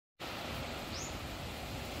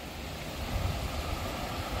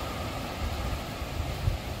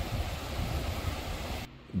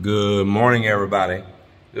Good morning, everybody.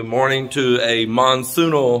 Good morning to a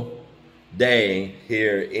monsoonal day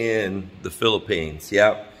here in the Philippines.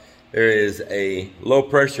 Yep, there is a low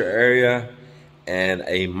pressure area and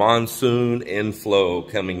a monsoon inflow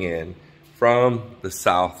coming in from the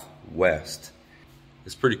southwest.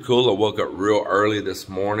 It's pretty cool. I woke up real early this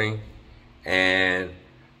morning and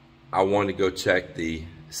I wanted to go check the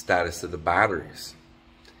status of the batteries.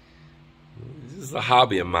 This is a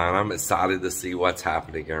hobby of mine. I'm excited to see what's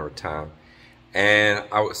happening over time. And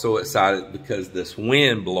I was so excited because this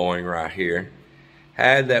wind blowing right here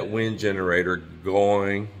had that wind generator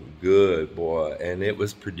going good, boy, and it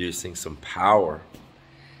was producing some power.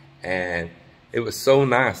 And it was so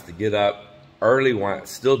nice to get up early when it's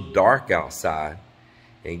still dark outside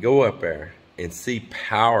and go up there and see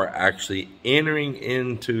power actually entering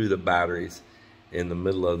into the batteries in the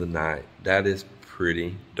middle of the night. That is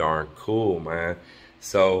pretty darn cool, man.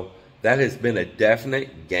 So that has been a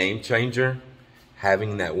definite game changer,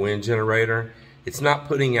 having that wind generator. It's not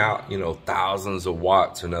putting out, you know, thousands of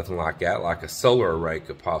watts or nothing like that, like a solar array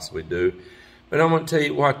could possibly do. But I'm gonna tell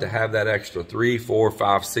you what, to have that extra 300, 400,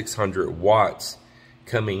 500, 600 watts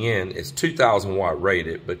coming in, it's 2,000 watt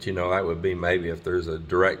rated, but you know, that would be maybe if there's a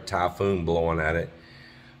direct typhoon blowing at it.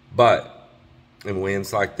 But in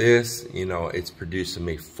winds like this, you know, it's producing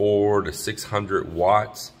me 400 to 600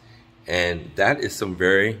 watts, and that is some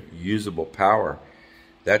very usable power.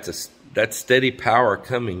 That's steady power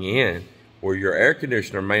coming in, where your air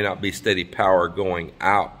conditioner may not be steady power going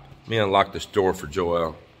out. Let me unlock this door for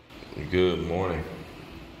Joel. Good morning.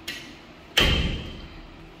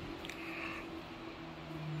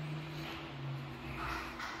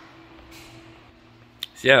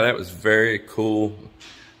 So yeah, that was very cool.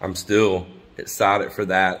 I'm still excited for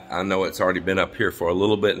that. I know it's already been up here for a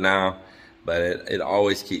little bit now, but it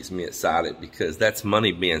always keeps me excited because that's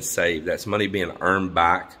money being saved. That's money being earned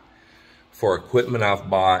back for equipment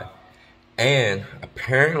I've bought. And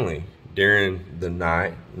apparently during the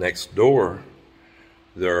night next door,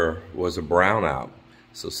 there was a brownout.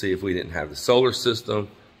 So see, if we didn't have the solar system,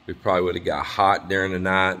 we probably would have got hot during the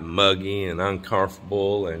night, muggy and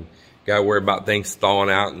uncomfortable, and got to worry about things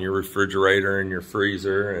thawing out in your refrigerator and your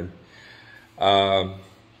freezer, and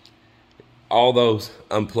all those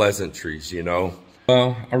unpleasantries, you know.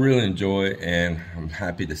 Well, I really enjoy it, and I'm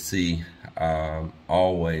happy to see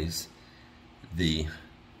always the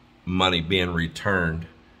money being returned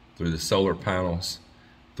through the solar panels,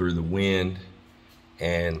 through the wind,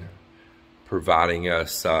 and providing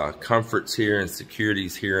us comforts here and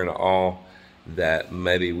securities here and all that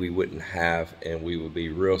maybe we wouldn't have, and we would be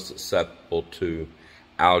real susceptible to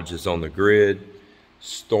outages on the grid,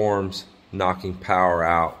 storms knocking power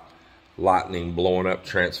out, lightning blowing up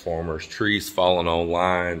transformers, trees falling on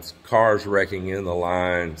lines, cars wrecking in the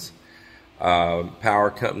lines, power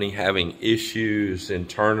company having issues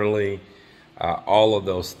internally, all of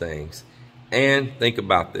those things. And think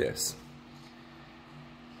about this.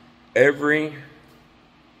 Every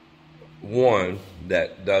one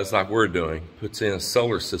that does like we're doing, puts in a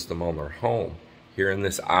solar system on their home here in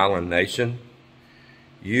this island nation,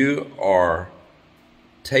 you are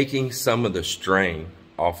taking some of the strain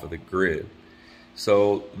off of the grid.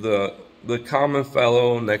 So the common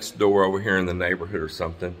fellow next door over here in the neighborhood or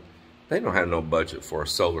something, they don't have no budget for a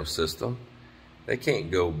solar system. They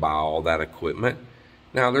can't go buy all that equipment.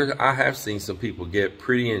 Now I have seen some people get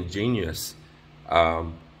pretty ingenious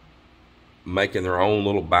making their own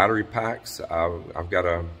little battery packs. I've got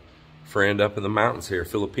a friend up in the mountains here, a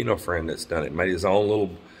Filipino friend that's done it, made his own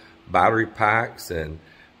little battery packs and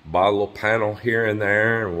bought a little panel here and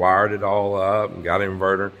there and wired it all up and got an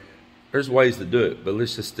inverter. There's ways to do it, but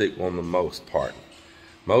let's just stick on the most part.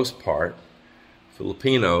 Most part,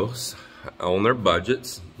 Filipinos on their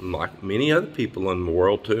budgets, like many other people in the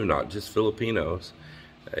world too, not just Filipinos,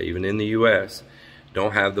 even in the US,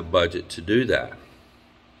 don't have the budget to do that.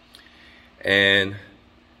 And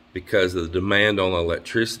because of the demand on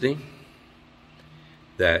electricity,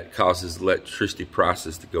 that causes electricity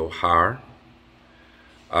prices to go higher.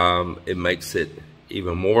 It makes it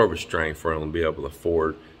even more of a strain for them to be able to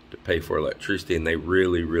afford to pay for electricity, and they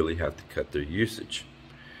really, really have to cut their usage.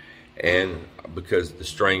 And because the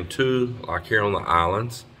strain too, like here on the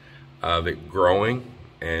islands, of it growing,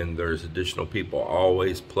 and there's additional people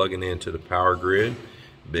always plugging into the power grid,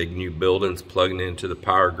 big new buildings plugging into the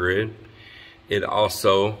power grid, it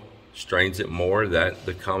also strains it more that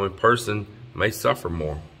the common person may suffer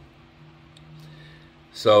more.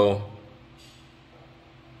 So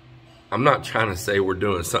I'm not trying to say we're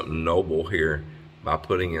doing something noble here by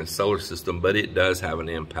putting in a solar system, but it does have an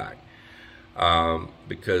impact.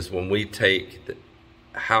 Because when we take the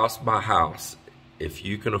house by house if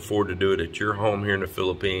you can afford to do it at your home here in the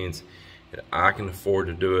Philippines, and I can afford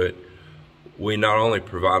to do it, we not only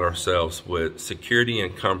provide ourselves with security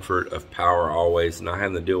and comfort of power always, not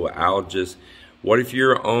having to deal with outages. What if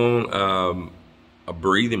you're on a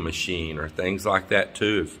breathing machine or things like that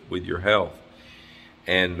too, with your health,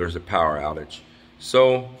 and there's a power outage?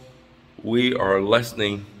 So we are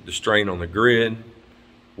lessening the strain on the grid.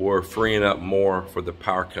 We're freeing up more for the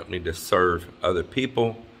power company to serve other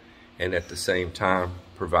people, and at the same time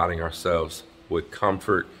providing ourselves with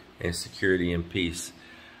comfort and security and peace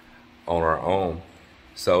on our own.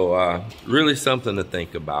 So really something to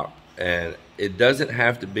think about. And it doesn't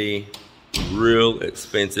have to be real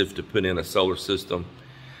expensive to put in a solar system.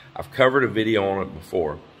 I've covered a video on it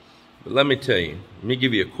before, but let me tell you, let me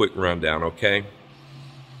give you a quick rundown, okay?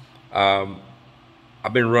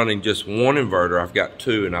 I've been running just one inverter. I've got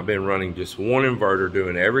two, and I've been running just one inverter,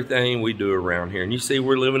 doing everything we do around here. And you see,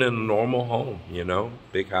 we're living in a normal home, you know,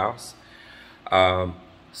 big house.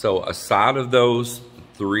 So aside of those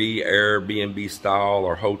 3 Airbnb style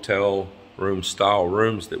or hotel room style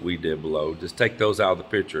rooms that we did below, just take those out of the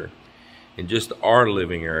picture. In just our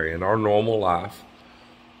living area, in our normal life,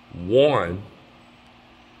 one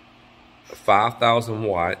 5,000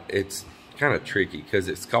 watt, it's kind of tricky because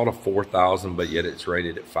it's called a 4,000, but yet it's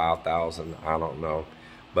rated at 5,000. I don't know,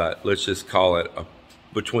 but let's just call it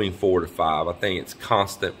between 4 to 5. I think it's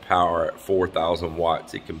constant power at 4,000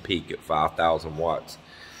 watts. It can peak at 5,000 watts.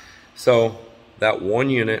 So that one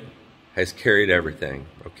unit has carried everything,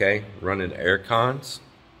 okay? Running air cons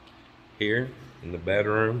here in the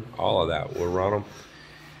bedroom, all of that, we'll run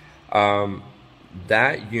them.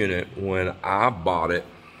 That unit, when I bought it,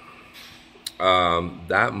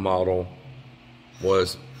 that model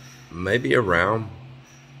was maybe around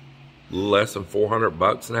a little less than 400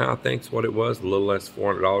 bucks now, I think is what it was, a little less than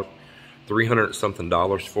 $400, 300 something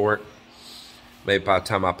dollars for it. Maybe by the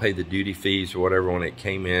time I paid the duty fees or whatever when it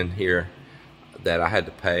came in here that I had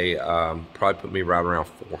to pay, probably put me right around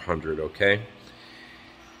 400, okay?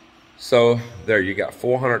 So there, you got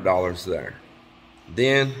 $400 there.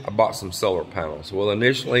 Then I bought some solar panels. Well,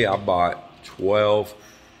 initially I bought 12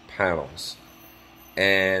 panels,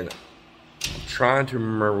 and I'm trying to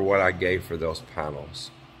remember what I gave for those panels.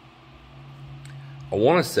 I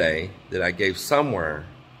want to say that I gave somewhere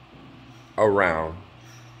around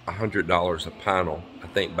 $100 a panel, I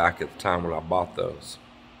think, back at the time when I bought those.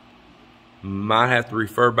 Might have to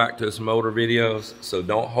refer back to some older videos, so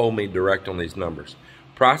don't hold me direct on these numbers.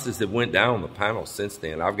 Prices have went down on the panels since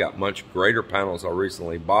then. I've got much greater panels I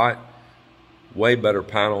recently bought, way better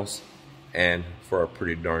panels, and for a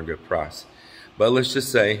pretty darn good price. But let's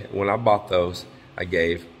just say when I bought those, I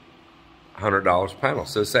gave $100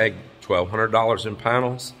 panels. So say $1,200 in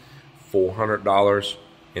panels, $400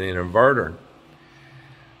 in an inverter.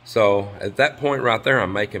 So at that point right there,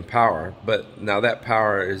 I'm making power. But now that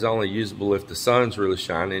power is only usable if the sun's really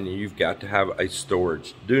shining, and you've got to have a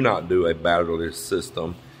storage. Do not do a batteryless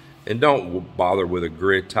system, and don't bother with a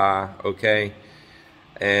grid tie, okay?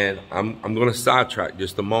 And I'm going to sidetrack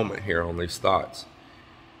just a moment here on these thoughts.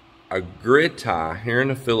 A grid tie here in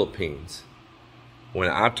the Philippines, when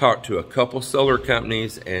I talked to a couple solar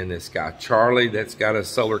companies, and this guy Charlie that's got a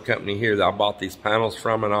solar company here that I bought these panels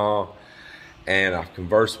from and all, and I've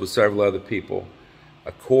conversed with several other people,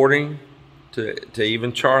 according to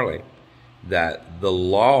even Charlie, that the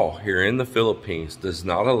law here in the Philippines does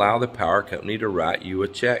not allow the power company to write you a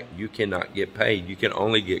check. You cannot get paid. You can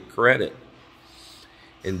only get credit.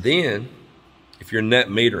 And then, if you're net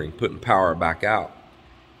metering, putting power back out,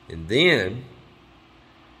 and then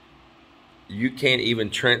you can't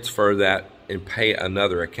even transfer that and pay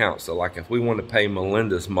another account. So like if we want to pay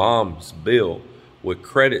Melinda's mom's bill with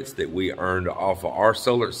credits that we earned off of our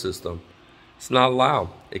solar system, it's not allowed.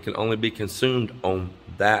 It can only be consumed on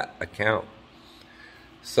that account.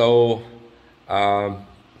 So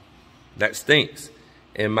that stinks.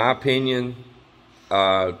 In my opinion,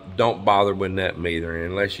 don't bother with net metering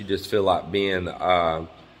unless you just feel like being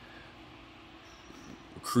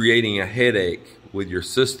creating a headache with your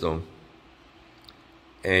system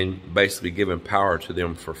and basically giving power to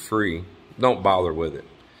them for free. Don't bother with it.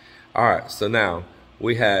 All right, so now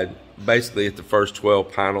we had basically at the first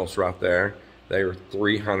 12 panels right there, they were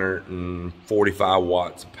 345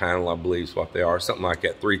 watts a panel, I believe is what they are, something like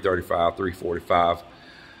that, 335, 345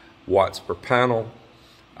 watts per panel.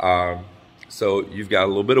 So you've got a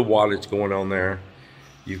little bit of wattage going on there.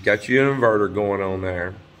 You've got your inverter going on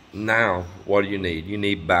there. Now, what do you need? You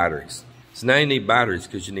need batteries. So now you need batteries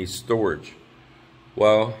because you need storage.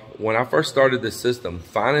 Well, when I first started this system,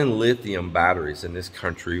 finding lithium batteries in this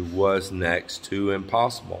country was next to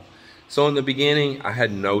impossible. So in the beginning, I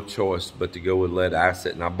had no choice but to go with lead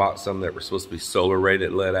acid, and I bought some that were supposed to be solar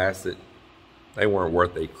rated lead acid. They weren't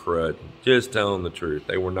worth a crud. Just telling the truth,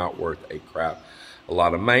 they were not worth a crap. A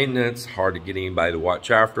lot of maintenance, hard to get anybody to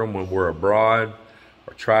watch after them when we're abroad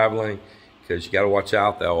or traveling, because you got to watch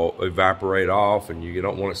out, they'll evaporate off, and you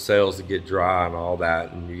don't want cells to get dry and all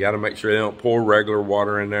that. And you got to make sure they don't pour regular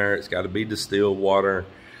water in there. It's got to be distilled water.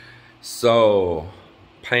 So,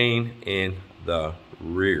 pain in the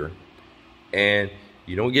rear. And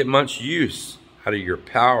you don't get much use out of your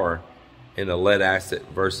power in a lead acid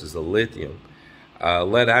versus a lithium.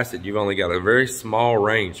 Lead acid, you've only got a very small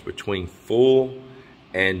range between full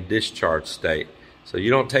and discharge state. So you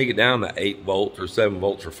don't take it down to 8 volts or 7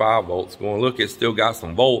 volts or 5 volts. Going, look, it's still got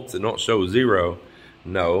some volts. It don't show 0.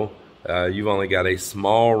 No, you've only got a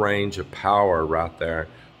small range of power right there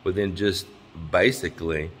within just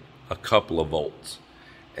basically a couple of volts.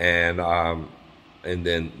 And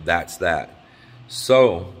then that's that.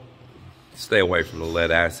 So stay away from the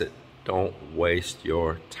lead acid. Don't waste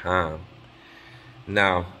your time.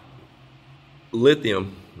 Now,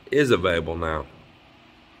 lithium is available now.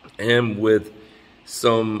 And with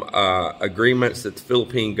some agreements that the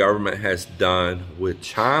Philippine government has done with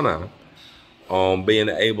China on being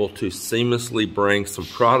able to seamlessly bring some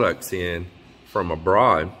products in from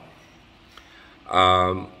abroad,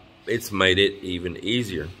 it's made it even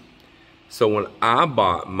easier. So when I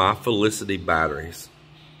bought my Felicity batteries,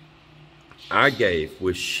 I gave,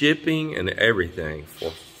 with shipping and everything,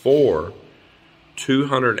 for 4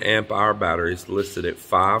 200 amp hour batteries listed at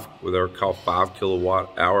 5, what they're called 5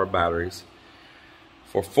 kilowatt hour batteries,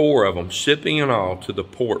 for 4 of them, shipping and all, to the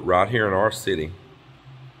port right here in our city.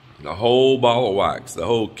 The whole ball of wax, the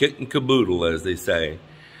whole kit and caboodle, as they say.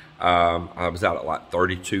 I was out at like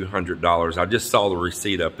 $3,200. I just saw the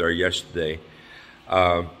receipt up there yesterday.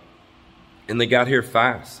 And they got here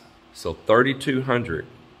fast. So $3,200.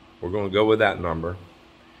 We're going to go with that number.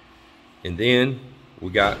 And then we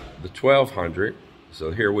got the $1,200.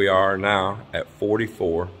 So here we are now at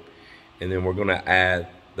 44. And then we're going to add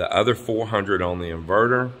the other 400 on the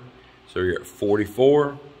inverter. So you're at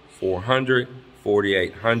 44, 400,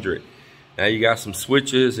 4,800. Now you got some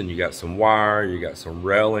switches and you got some wire, you got some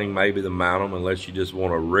railing, maybe to mount them, unless you just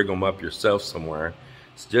want to rig them up yourself somewhere.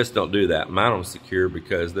 So just don't do that. Mount them secure,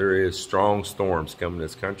 because there is strong storms coming to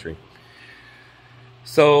this country.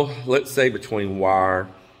 So let's say between wire,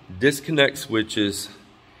 disconnect switches,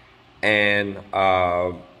 and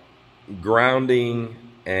grounding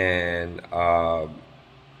and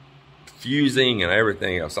fusing and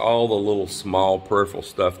everything else, all the little small peripheral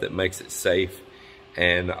stuff that makes it safe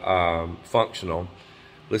and functional.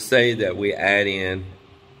 Let's say that we add in,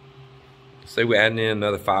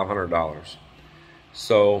 another $500.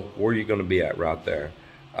 So where are you going to be at right there?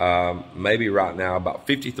 Maybe right now about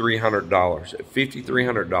 $5,300. At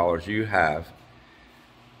 $5,300, you have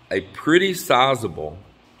a pretty sizable,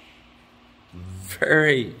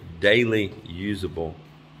 very daily usable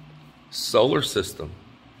solar system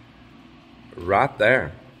right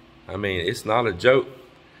there. I mean, it's not a joke.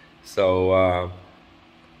 So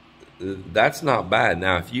that's not bad.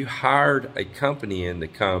 Now, if you hired a company in to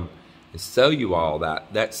come and sell you all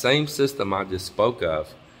that same system I just spoke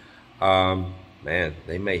of, man,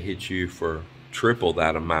 they may hit you for triple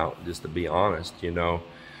that amount, just to be honest, you know.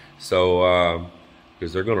 So,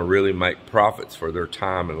 because they're going to really make profits for their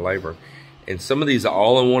time and labor. And some of these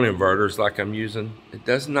all-in-one inverters like I'm using, it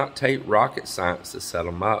does not take rocket science to set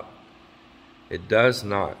them up. It does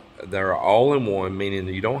not. They're all-in-one, meaning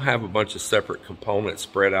that you don't have a bunch of separate components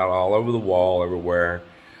spread out all over the wall everywhere.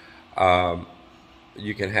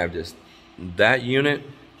 You can have just that unit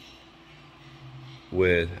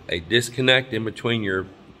with a disconnect in between your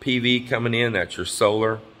PV coming in, that's your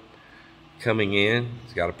solar coming in.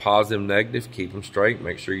 It's got a positive, negative, keep them straight,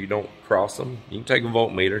 make sure you don't cross them. You can take a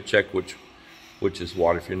voltmeter, check which is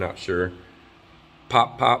what if you're not sure.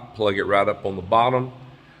 Pop, plug it right up on the bottom.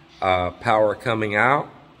 Power coming out.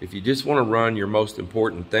 If you just want to run your most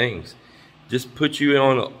important things, just put you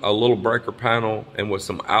on a little breaker panel and with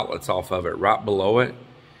some outlets off of it right below it,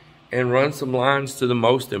 and run some lines to the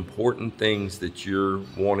most important things that you're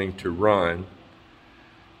wanting to run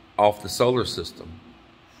off the solar system.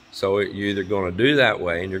 So you're either going to do that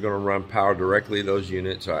way and you're going to run power directly to those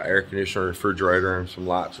units, air conditioner, refrigerator, and some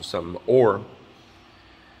lights or something, or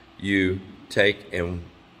you take and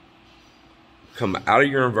come out of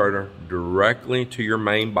your inverter directly to your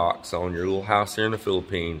main box on your little house here in the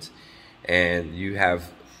Philippines, and you have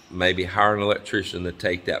maybe hire an electrician to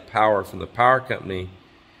take that power from the power company,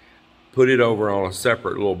 put it over on a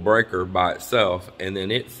separate little breaker by itself, and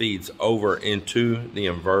then it feeds over into the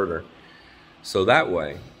inverter. So that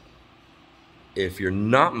way, if you're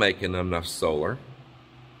not making enough solar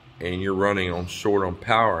and you're running on short on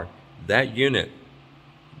power, that unit,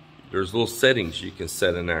 there's little settings you can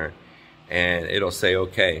set in there, and it'll say,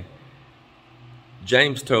 okay,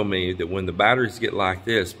 James told me that when the batteries get like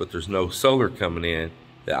this, but there's no solar coming in,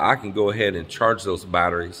 that I can go ahead and charge those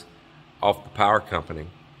batteries off the power company.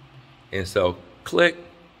 And so click,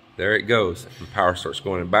 there it goes, and power starts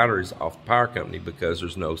going in batteries off the power company because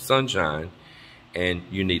there's no sunshine and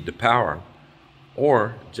you need the power.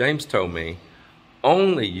 Or James told me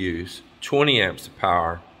only use 20 amps of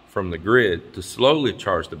power from the grid to slowly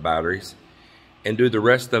charge the batteries and do the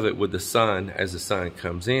rest of it with the sun as the sun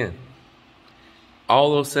comes in.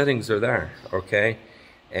 All those settings are there, okay?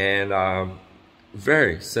 And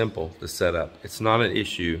very simple to set up. It's not an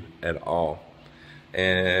issue at all.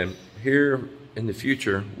 And here in the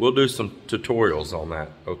future, we'll do some tutorials on that,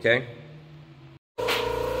 okay?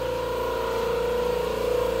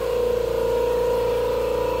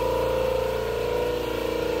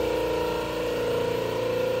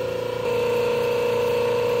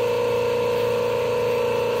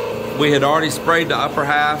 We had already sprayed the upper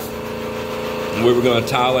half, and we were going to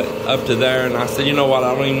tile it up to there, and I said, you know what,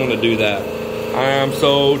 I don't even want to do that. I am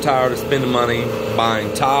so tired of spending money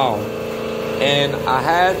buying tile. And I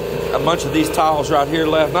had a bunch of these tiles right here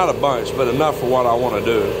left, not a bunch, but enough for what I want to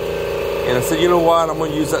do. And I said, you know what, I'm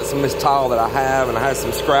going to use some of this tile that I have, and I had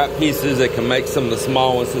some scrap pieces that can make some of the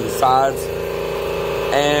small ones to the sides.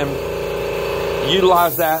 And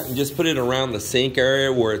utilize that and just put it around the sink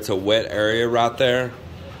area where it's a wet area right there.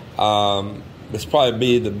 This probably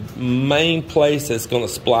be the main place that's going to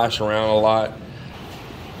splash around a lot.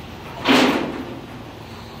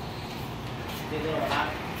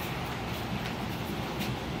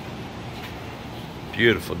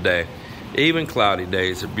 Beautiful day. Even cloudy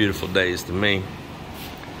days are beautiful days to me.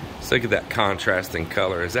 Let's look at that contrasting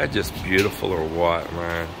color. Is that just beautiful or what,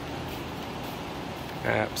 man?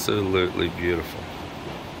 Absolutely beautiful.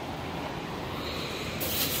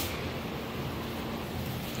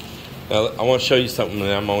 Now, I want to show you something,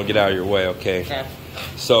 and I'm going to get out of your way, okay? Okay.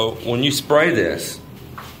 So when you spray this,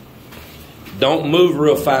 don't move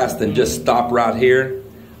real fast and just stop right here.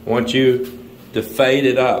 I want you to fade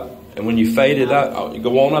it up. And when you fade it up, you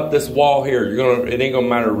go on up this wall here. It ain't gonna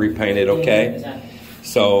matter to repaint it, okay?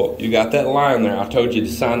 So you got that line there. I told you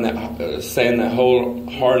to sand that whole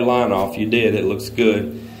hard line off. You did. It looks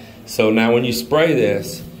good. So now when you spray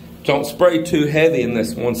this, don't spray too heavy in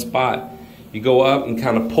this one spot. You go up and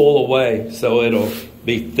kind of pull away so it'll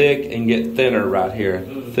be thick and get thinner right here.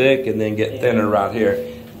 Thick and then get thinner right here.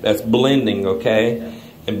 That's blending, okay?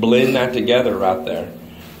 And blend that together right there.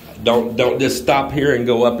 Don't just stop here and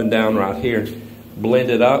go up and down right here.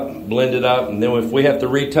 Blend it up, and then if we have to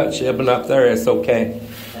retouch it up there, it's okay.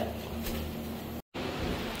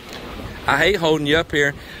 I hate holding you up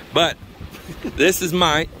here, but this is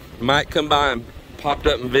Mike. Mike come by and popped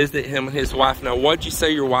up and visited him and his wife. Now, what'd you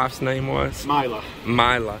say your wife's name was? Mila.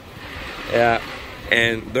 Mila. Yeah,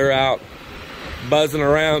 and they're out buzzing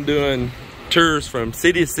around doing tours from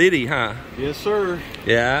city to city, huh? Yes, sir.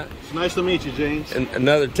 Yeah. It's nice to meet you, James. And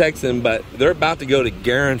another Texan, but they're about to go to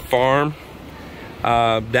Garin Farm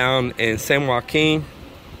down in San Joaquin.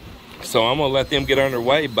 So I'm gonna let them get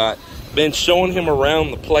underway, but been showing him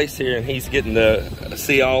around the place here, and he's getting to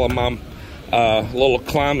see all of my little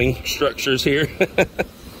climbing structures here.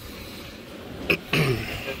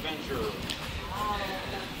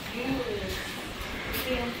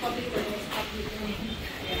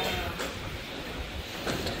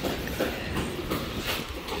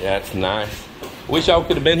 Yeah, it's nice. Wish y'all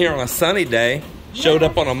could have been here on a sunny day. Showed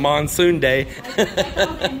up on a monsoon day. Well,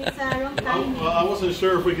 I wasn't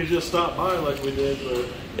sure if we could just stop by like we did, but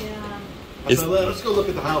I said, let's go look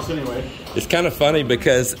at the house anyway. It's kind of funny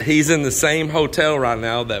because he's in the same hotel right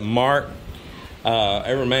now that Mark,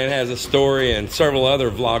 Everyman Has a Story, and several other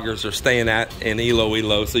vloggers are staying at in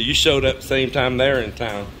Iloilo. So you showed up same time they're in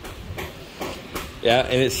town. Yeah,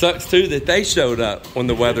 and it sucks too that they showed up when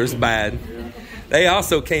the weather's bad. They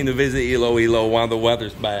also came to visit Iloilo while the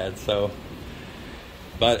weather's bad, so.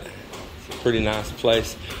 But it's a pretty nice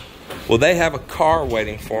place. Well, they have a car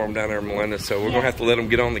waiting for them down there, Melinda, so we're going to have to let them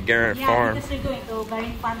get on the Garin Farm. Yeah, because they're going to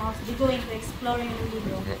Garin Farm also. They're going to exploring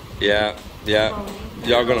Iloilo. Yeah.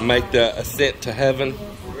 Y'all going to make the ascent to heaven?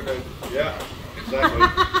 Yeah, exactly.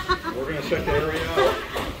 We're going to check the area out.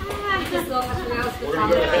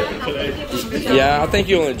 Yeah, I think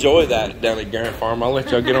you'll enjoy that down at Garin Farm. I'll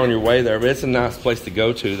let y'all get on your way there, but it's a nice place to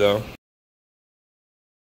go to, though.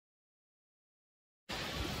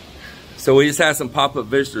 So we just had some pop-up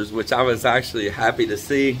visitors, which I was actually happy to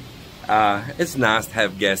see. It's nice to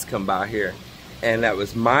have guests come by here. And that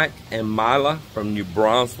was Mike and Mila from New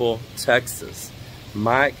Braunfels, Texas.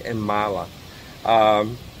 Mike and Mila.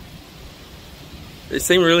 They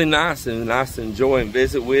seem really nice and nice to enjoy and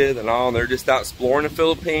visit with and all. They're just out exploring the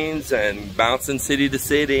Philippines and bouncing city to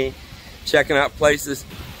city, checking out places.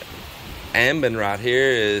 Ambin right here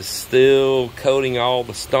is still coating all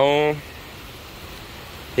the stone.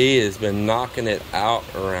 He has been knocking it out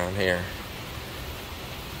around here.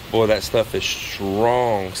 Boy, that stuff is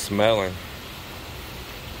strong smelling.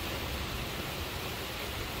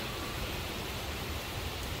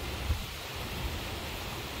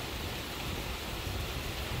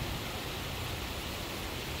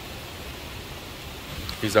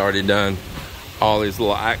 He's already done all these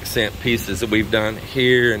little accent pieces that we've done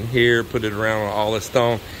here and here, put it around all this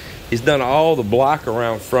stone. He's done all the block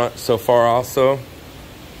around front so far also.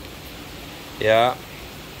 Yeah,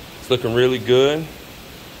 it's looking really good.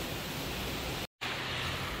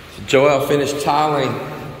 So Joel finished tiling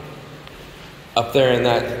up there in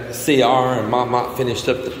that CR, and Mom finished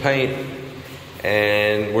up the paint.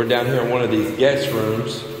 And we're down here in one of these guest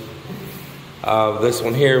rooms. This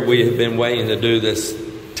one here, we have been waiting to do this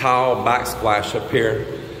tile backsplash up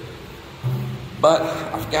here. But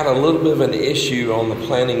I've got a little bit of an issue on the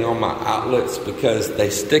planning on my outlets because they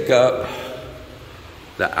stick up.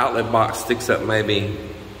 The outlet box sticks up maybe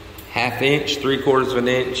 1/2 inch, 3/4 of an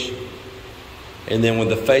inch. And then with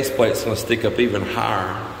the faceplate, it's going to stick up even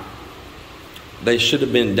higher. They should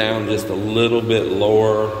have been down just a little bit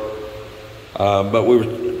lower. But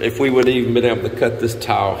if we would have even been able to cut this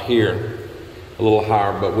tile here a little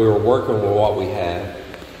higher, but we were working with what we had.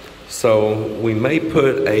 So we may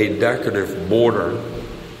put a decorative border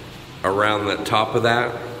around the top of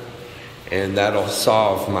that, and that'll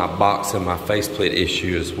solve my box and my faceplate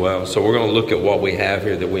issue as well. So we're going to look at what we have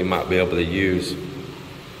here that we might be able to use.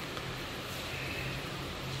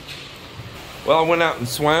 Well, I went out and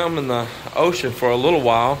swam in the ocean for a little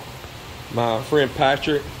while. My friend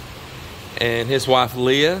Patrick and his wife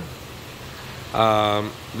Leah,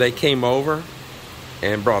 they came over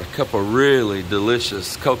and brought a couple of really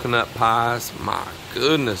delicious coconut pies. My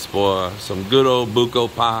goodness, boy, some good old buko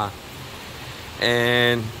pie.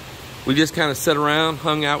 And we just kind of sat around,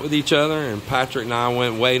 hung out with each other, and Patrick and I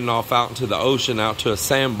went wading off out into the ocean, out to a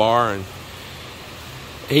sandbar, and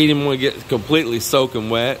he didn't want to get completely soaking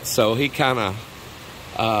wet, so he kind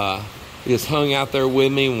of just hung out there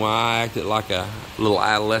with me while I acted like a little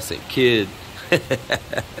adolescent kid.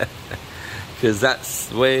 Because that's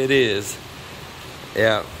the way it is.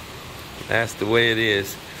 Yeah, that's the way it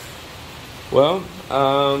is. Well,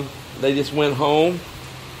 they just went home,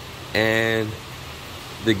 and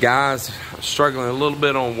the guys are struggling a little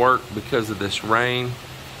bit on work because of this rain,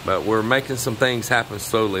 but we're making some things happen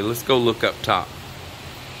slowly. Let's go look up top.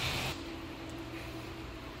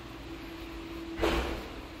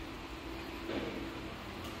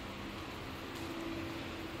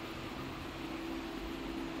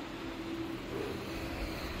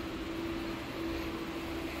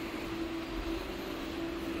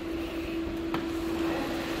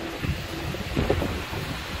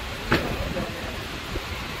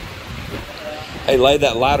 Hey, lay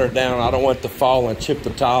that ladder down. I don't want it to fall and chip the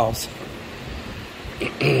tiles.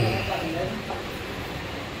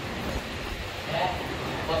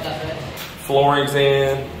 Flooring's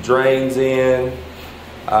in, drains in,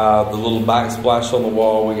 the little backsplash on the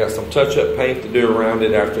wall. We got some touch-up paint to do around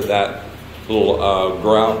it after that little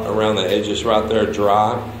grout around the edges right there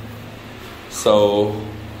dry. So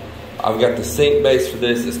I've got the sink base for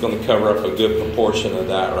this. It's going to cover up a good proportion of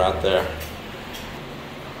that right there.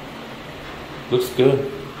 Looks good.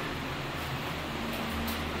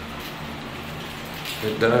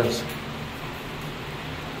 It does.